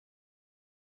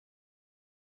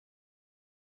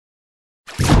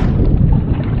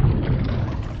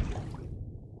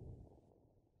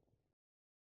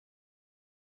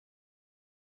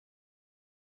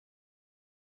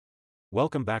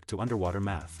Welcome back to Underwater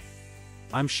Math.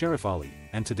 I'm Sheriff Ali,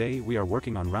 and today we are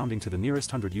working on rounding to the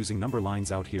nearest hundred using number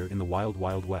lines out here in the wild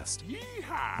west.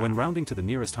 Yeehaw! When rounding to the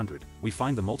nearest hundred, we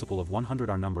find the multiple of 100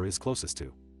 our number is closest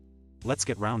to. Let's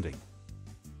get rounding.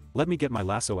 Let me get my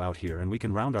lasso out here and we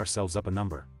can round ourselves up a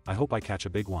number. I hope I catch a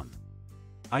big one.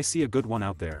 I see a good one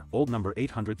out there, old number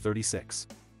 836.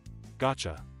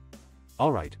 Gotcha.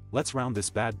 Alright, let's round this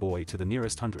bad boy to the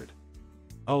nearest hundred.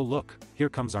 Oh look, here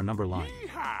comes our number line.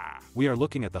 Yeehaw! We are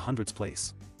looking at the hundreds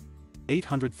place.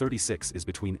 836 is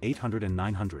between 800 and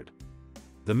 900.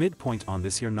 The midpoint on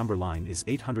this here number line is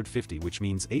 850, which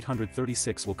means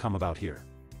 836 will come about here.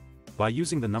 By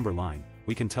using the number line,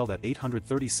 we can tell that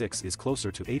 836 is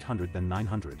closer to 800 than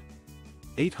 900.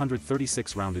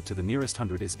 836 rounded to the nearest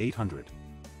hundred is 800.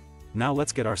 Now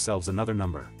let's get ourselves another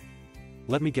number.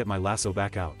 Let me get my lasso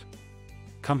back out.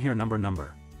 Come here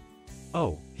number.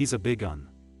 Oh, he's a big un.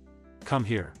 Come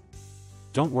here.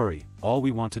 Don't worry, all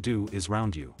we want to do is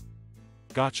round you.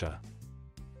 Gotcha.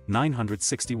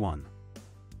 961.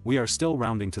 We are still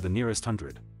rounding to the nearest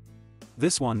hundred.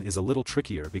 This one is a little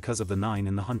trickier because of the 9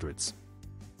 in the hundreds.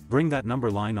 Bring that number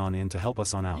line on in to help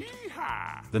us on out.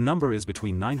 Yeehaw! The number is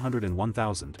between 900 and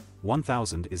 1000.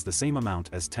 1000 is the same amount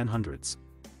as 10 hundreds.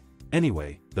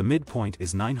 Anyway, the midpoint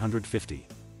is 950.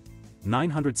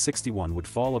 961 would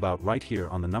fall about right here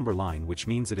on the number line, which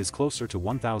means it is closer to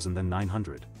 1000 than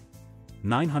 900.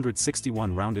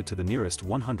 961 rounded to the nearest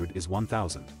 100 is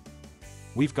 1000.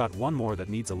 We've got one more that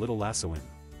needs a little lasso in.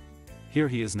 Here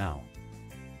he is now.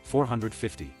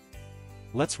 450.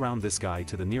 Let's round this guy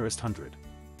to the nearest hundred.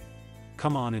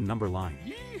 Come on in number line.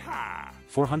 Yeehaw!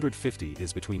 450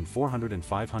 is between 400 and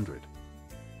 500.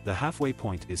 The halfway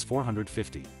point is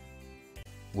 450.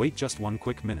 Wait just one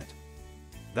quick minute.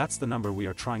 That's the number we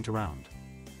are trying to round.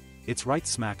 It's right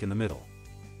smack in the middle.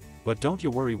 But don't you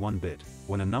worry one bit,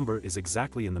 when a number is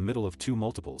exactly in the middle of two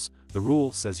multiples, the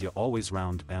rule says you always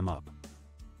round them up.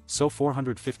 So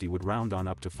 450 would round on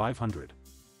up to 500.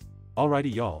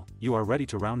 Alrighty y'all, you are ready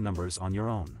to round numbers on your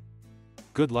own.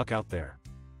 Good luck out there.